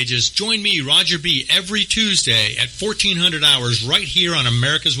of all ages, join me, Roger B., every Tuesday at 1400 hours right here on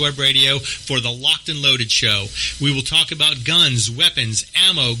America's Web Radio for the Locked and Loaded Show. We will talk about guns, weapons,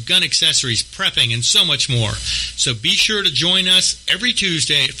 ammo, gun accessories, prepping, and so much more. So be sure to join us every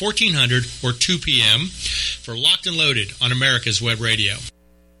Tuesday at 1400 or 2 p.m. for Locked and Loaded on America's Web Radio.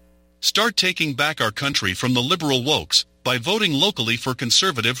 Start taking back our country from the liberal wokes by voting locally for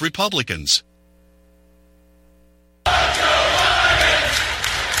conservative Republicans.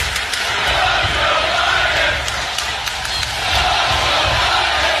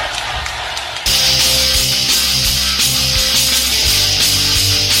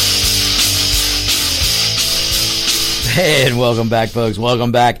 And welcome back, folks.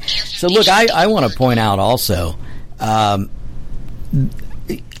 Welcome back. So, look, I want to point out also,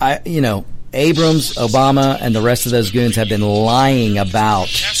 Abrams, Obama, and the rest of those goons have been lying about,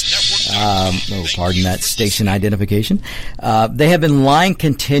 pardon that station identification. They have been lying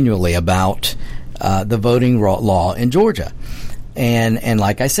continually about the voting law in Georgia. And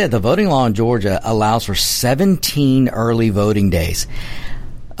like I said, the voting law in Georgia allows for 17 early voting days.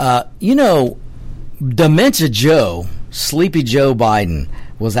 Dementia Joe, Sleepy Joe Biden,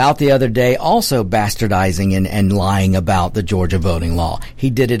 was out the other day also bastardizing and lying about the Georgia voting law. He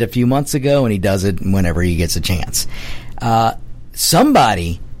did it a few months ago, and he does it whenever he gets a chance.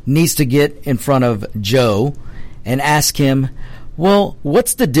 Somebody needs to get in front of Joe and ask him, well,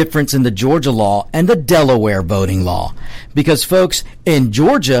 what's the difference in the Georgia law and the Delaware voting law? Because, folks, in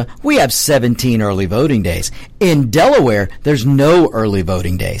Georgia, we have 17 early voting days. In Delaware, there's no early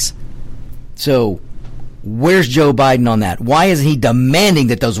voting days. So where's Joe Biden on that? Why is he demanding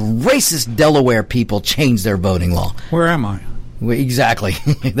that those racist Delaware people change their voting law? Where am I? Well, exactly.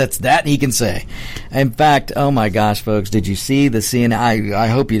 That's that he can say. In fact, oh my gosh, folks, did you see the CNN? I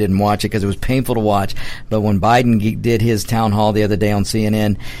hope you didn't watch it because it was painful to watch. But when Biden did his town hall the other day on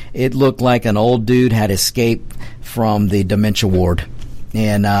CNN, it looked like an old dude had escaped from the dementia ward.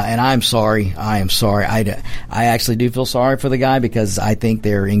 And I'm sorry. I am sorry. I actually do feel sorry for the guy because I think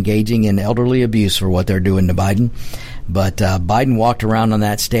they're engaging in elderly abuse for what they're doing to Biden. But Biden walked around on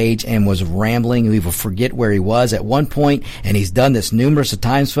that stage and was rambling. We will forget where he was at one point, and he's done this numerous of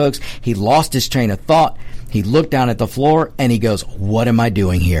times, folks. He lost his train of thought. He looked down at the floor, and he goes, what am I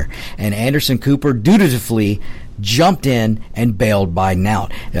doing here? And Anderson Cooper dutifully jumped in and bailed Biden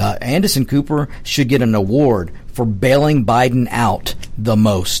out. Anderson Cooper should get an award for bailing Biden out the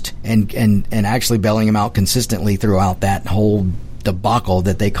most and actually bailing him out consistently throughout that whole debacle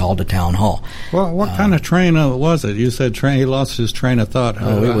that they called a town hall. Well, what kind of train was it? You said he lost his train of thought.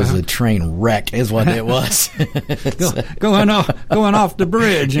 Oh, it was a train wreck is what it was. going off the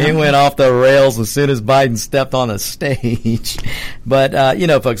bridge. It went off the rails as soon as Biden stepped on the stage. But,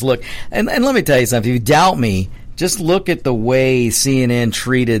 folks, look, and let me tell you something. If you doubt me, just look at the way CNN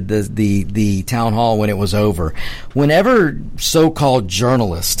treated the town hall when it was over. Whenever so-called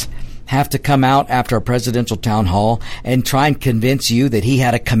journalists have to come out after a presidential town hall and try and convince you that he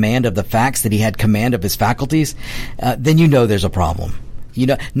had a command of the facts, that he had command of his faculties, then you know there's a problem.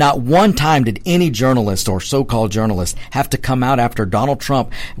 Not one time did any journalist or so-called journalist have to come out after Donald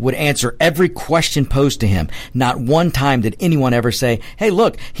Trump would answer every question posed to him. Not one time did anyone ever say, hey,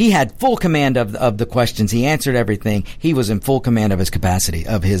 look, he had full command of the questions. He answered everything. He was in full command of his capacity,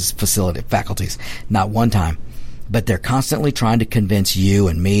 of his faculties. Not one time. But they're constantly trying to convince you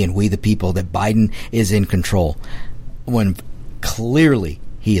and me and we the people that Biden is in control when clearly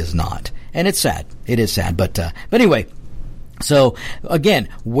he is not. And it's sad. It is sad. But anyway. So again,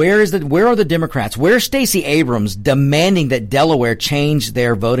 where are the Democrats? Where's Stacey Abrams demanding that Delaware change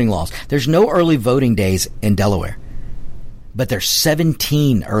their voting laws? There's no early voting days in Delaware, but there's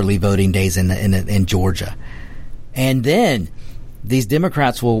 17 early voting days in Georgia. And then these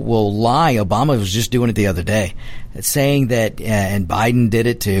Democrats will lie. Obama was just doing it the other day, saying that, and Biden did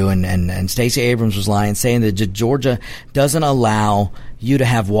it too, and Stacey Abrams was lying, saying that Georgia doesn't allow you to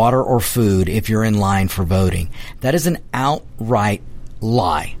have water or food if you're in line for voting. That is an outright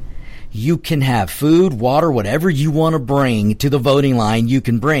lie. You can have food, water, whatever you want to bring to the voting line, you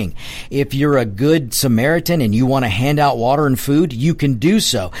can bring. If you're a good Samaritan and you want to hand out water and food, you can do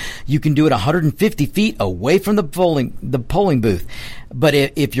so. You can do it 150 feet away from the polling booth. But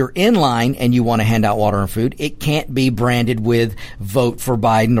if you're in line and you want to hand out water and food, it can't be branded with vote for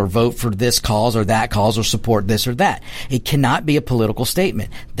Biden or vote for this cause or that cause or support this or that. It cannot be a political statement.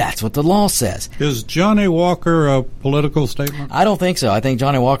 That's what the law says. Is Johnny Walker a political statement? I don't think so. I think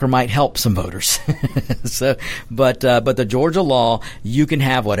Johnny Walker might help some voters. But the Georgia law, you can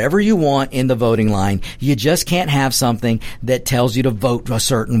have whatever you want in the voting line. You just can't have something that tells you to vote a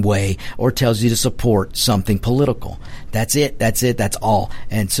certain way or tells you to support something political. That's it. That's all.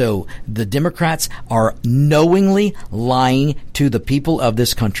 And so the Democrats are knowingly lying to the people of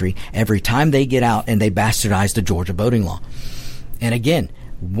this country every time they get out and they bastardize the Georgia voting law. And again,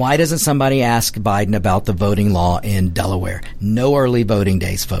 why doesn't somebody ask Biden about the voting law in Delaware? No early voting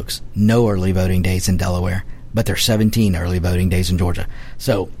days, folks. No early voting days in Delaware. But there's 17 early voting days in Georgia.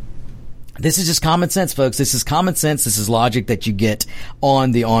 So this is just common sense, folks. This is common sense. This is logic that you get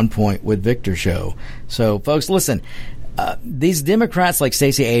on the On Point with Victor show. So, folks, listen. These Democrats like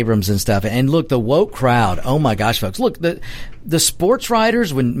Stacey Abrams and stuff, and look, the woke crowd, oh my gosh, folks, look, the sports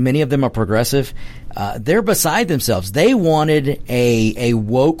writers, when many of them are progressive, they're beside themselves. They wanted a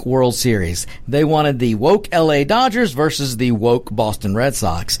woke World Series. They wanted the woke LA Dodgers versus the woke Boston Red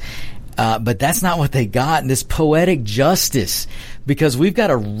Sox. But that's not what they got in this poetic justice, because we've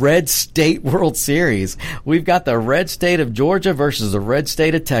got a red state World Series. We've got the red state of Georgia versus the red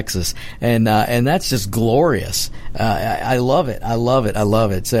state of Texas. And that's just glorious. I love it. I love it. I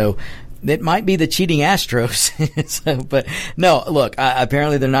love it. So it might be the cheating Astros. But no, look,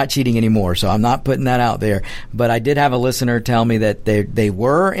 apparently they're not cheating anymore. So I'm not putting that out there. But I did have a listener tell me that they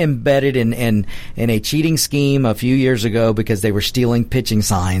were embedded in a cheating scheme a few years ago because they were stealing pitching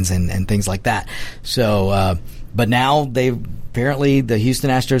signs and things like that. So, but now apparently the Houston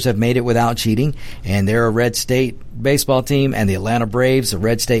Astros have made it without cheating, and they're a red state baseball team, and the Atlanta Braves a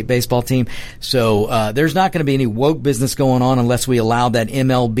red state baseball team. So there's not going to be any woke business going on unless we allow that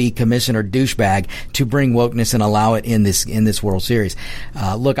MLB commissioner douchebag to bring wokeness and allow it in this World Series.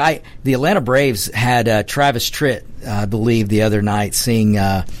 Look, the Atlanta Braves had Travis Tritt, I believe, the other night sing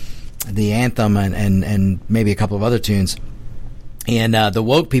the anthem and maybe a couple of other tunes, and the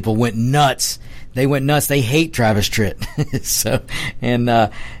woke people went nuts. They went nuts. They hate Travis Tritt. So, and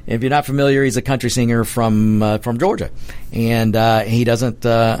if you're not familiar, he's a country singer from Georgia, and he doesn't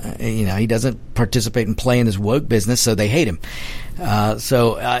participate and play in this woke business, so they hate him.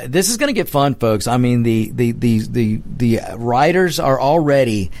 So this is going to get fun, folks. I mean, the writers are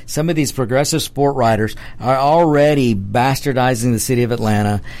already, some of these progressive sport writers are already bastardizing the city of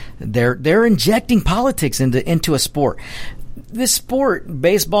Atlanta. They're injecting politics into a sport. This sport,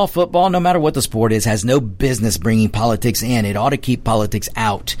 baseball, football, no matter what the sport is, has no business bringing politics in. It ought to keep politics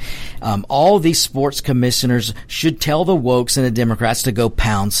out. All these sports commissioners should tell the wokes and the Democrats to go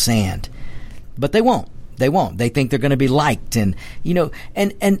pound sand. But they won't. They won't. They think they're going to be liked. And,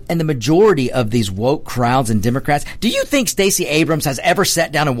 and the majority of these woke crowds and Democrats, do you think Stacey Abrams has ever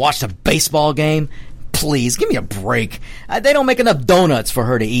sat down and watched a baseball game? Please, give me a break. They don't make enough donuts for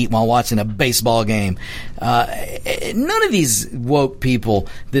her to eat while watching a baseball game. None of these woke people,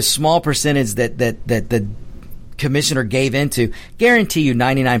 this small percentage that the commissioner gave into, guarantee you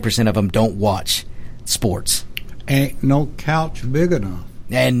 99% of them don't watch sports. Ain't no couch big enough.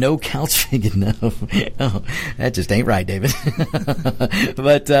 And no couch big enough. Oh, that just ain't right, David.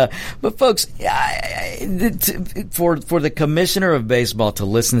 But folks, for the commissioner of baseball to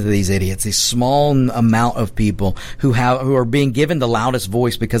listen to these idiots, these small amount of people who are being given the loudest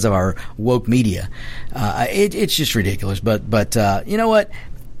voice because of our woke media, it's just ridiculous. But you know what?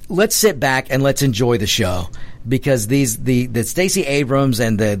 Let's sit back and let's enjoy the show. Because the Stacey Abrams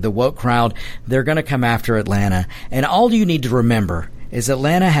and the woke crowd, they're going to come after Atlanta. And all you need to remember is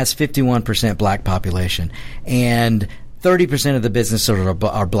Atlanta has 51% black population, and 30% of the businesses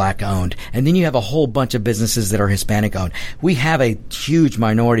are black owned. And then you have a whole bunch of businesses that are Hispanic owned. We have a huge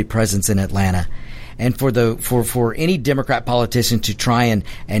minority presence in Atlanta. And for any Democrat politician to try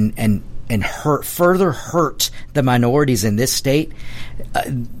and further hurt the minorities in this state,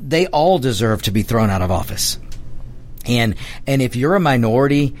 they all deserve to be thrown out of office. And if you're a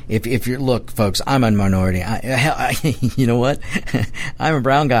minority, if you're, look, folks, I'm a minority. You know what? I'm a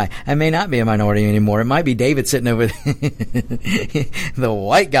brown guy. I may not be a minority anymore. It might be David sitting over there. The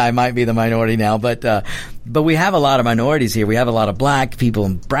white guy might be the minority now, but we have a lot of minorities here. We have a lot of black people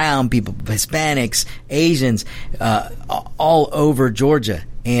and brown people, Hispanics, Asians, all over Georgia.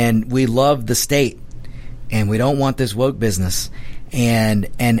 And we love the state, and we don't want this woke business. And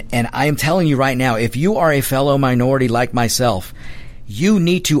I am telling you right now, if you are a fellow minority like myself, you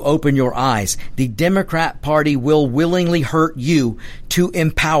need to open your eyes. The Democrat Party will willingly hurt you to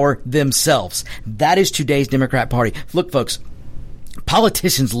empower themselves. That is today's Democrat Party. Look, folks,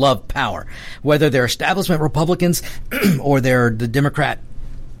 politicians love power, whether they're establishment Republicans or they're the Democrat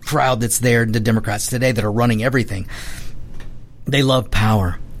crowd that's there, the Democrats today that are running everything. They love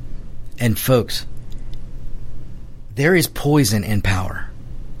power. And folks, there is poison in power.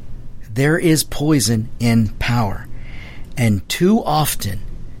 There is poison in power. And too often,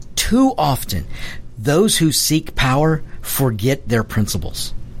 those who seek power forget their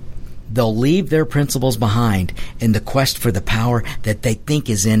principles. They'll leave their principles behind in the quest for the power that they think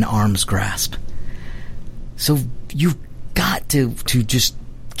is in arm's grasp. So you've got to just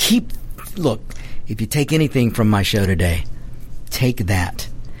look, if you take anything from my show today, take that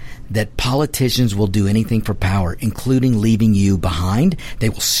politicians will do anything for power, including leaving you behind. They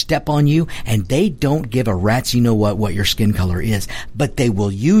will step on you, and they don't give a rat's what your skin color is, but they will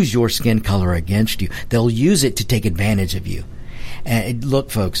use your skin color against you. They'll use it to take advantage of you. And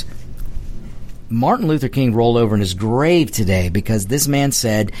look, folks, Martin Luther King rolled over in his grave today because this man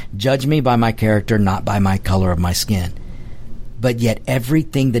said, "Judge me by my character, not by my color of my skin." But yet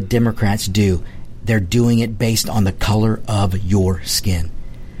everything the Democrats do, they're doing it based on the color of your skin.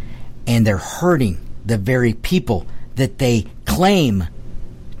 And they're hurting the very people that they claim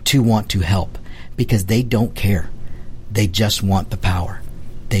to want to help because they don't care. They just want the power.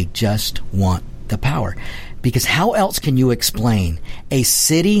 They just want the power. Because how else can you explain a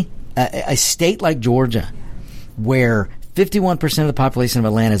state like Georgia where 51% of the population of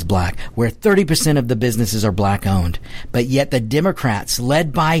Atlanta is black, where 30% of the businesses are black owned, but yet the Democrats,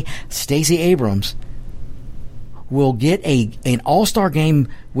 led by Stacey Abrams, will get an all-star game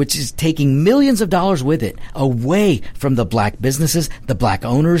which is taking millions of dollars with it away from the black businesses, the black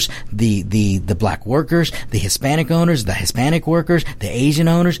owners, the black workers, the Hispanic owners, the Hispanic workers, the Asian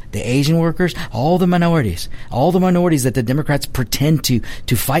owners, the Asian workers, all the minorities that the Democrats pretend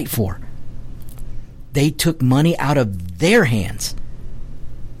to fight for. They took money out of their hands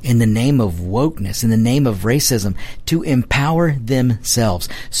in the name of wokeness, in the name of racism, to empower themselves.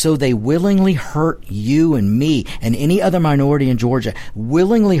 So they willingly hurt you and me and any other minority in Georgia,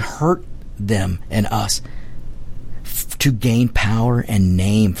 willingly hurt them and us to gain power and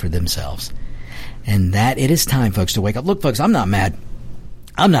name for themselves. And that it is time, folks, to wake up. Look, folks, I'm not mad.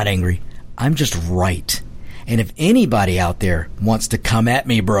 I'm not angry. I'm just right. And if anybody out there wants to come at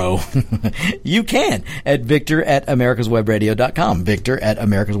me, bro, you can at victor@americaswebradio.com,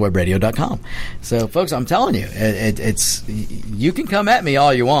 victor@americaswebradio.com. So, folks, I'm telling you, it's you can come at me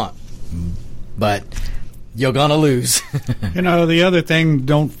all you want, but you're going to lose. You know, the other thing,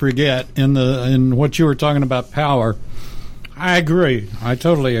 don't forget, in what you were talking about power, I agree. I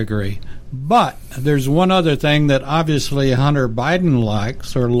totally agree. But there's one other thing that obviously Hunter Biden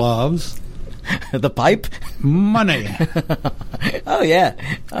likes or loves. The pipe? Money. Oh, yeah.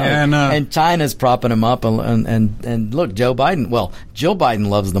 Oh. And China's propping him up. And look, Joe Biden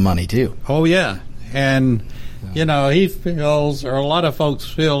loves the money, too. Oh, yeah. And, you know, he feels, or a lot of folks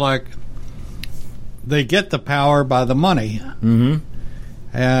feel like they get the power by the money. Mm-hmm.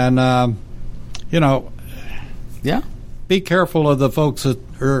 And, you know, yeah, be careful of the folks that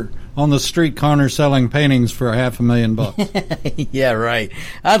are on the street corner selling paintings for $500,000. Yeah, right.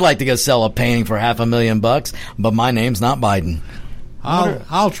 I'd like to go sell a painting for $500,000, but my name's not Biden.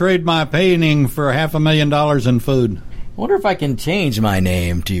 I'll trade my painting for $500,000 in food. I wonder if I can change my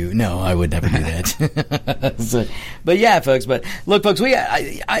name to. No, I would never do that. But yeah, folks. But look, folks.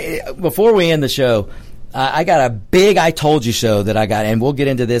 Before we end the show, I got a big "I told you" show that I got, and we'll get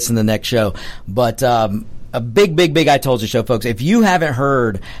into this in the next show. But a big I told you show, folks. If you haven't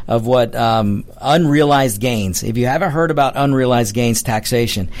heard of what unrealized gains, if you haven't heard about unrealized gains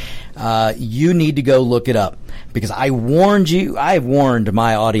taxation, you need to go look it up, because I warned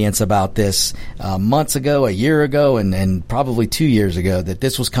my audience about this months ago, a year ago, and probably 2 years ago, that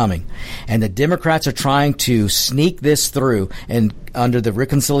this was coming. And the Democrats are trying to sneak this through and under the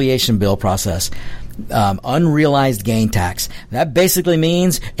reconciliation bill process. Unrealized gain tax. That basically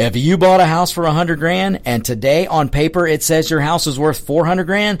means if you bought a house for $100,000 and today on paper it says your house is worth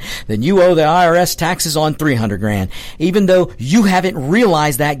 $400,000, then you owe the IRS taxes on $300,000, even though you haven't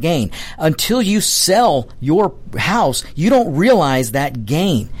realized that gain. Until you sell your house, you don't realize that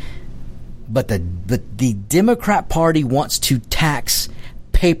gain. But the Democrat Party wants to tax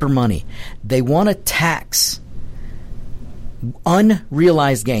paper money. They want to tax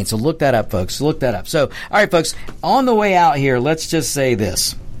unrealized gain. So look that up, folks. Look that up. So, all right, folks, on the way out here, let's just say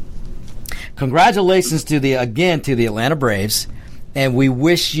this. Congratulations to the Atlanta Braves. And we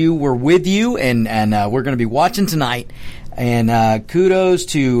wish you were with you, and we're going to be watching tonight. And kudos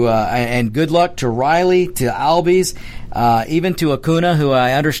to and good luck to Riley, to Albies, even to Acuna, who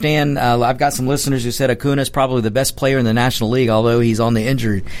I understand. I've got some listeners who said Acuna is probably the best player in the National League, although he's on the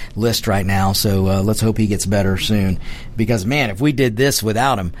injury list right now. So let's hope he gets better soon. Because, man, if we did this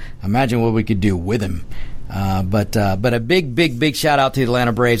without him, imagine what we could do with him. But a big shout out to the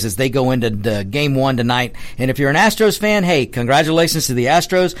Atlanta Braves as they go into the Game 1 tonight. And if you're an Astros fan, hey, congratulations to the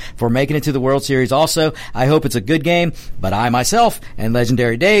Astros for making it to the World Series also. I hope it's a good game, but I myself and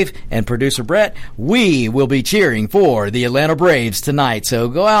Legendary Dave and producer Brett, we will be cheering for the Atlanta Braves tonight. So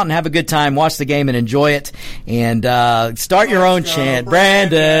go out and have a good time, watch the game and enjoy it, and start your own chant.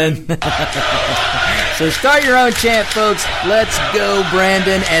 Brandon. So start your own chant, folks. Let's go,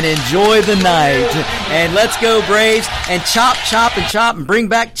 Brandon, and enjoy the night. And let's go, Braves, and chop, and bring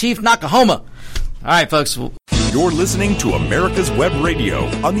back Chief Nakahoma. All right, folks. You're listening to America's Web Radio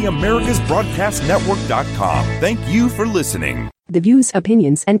on the AmericasBroadcastNetwork.com. Thank you for listening. The views,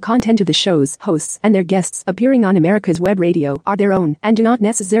 opinions, and content of the show's hosts and their guests appearing on America's Web Radio are their own and do not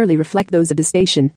necessarily reflect those of the station.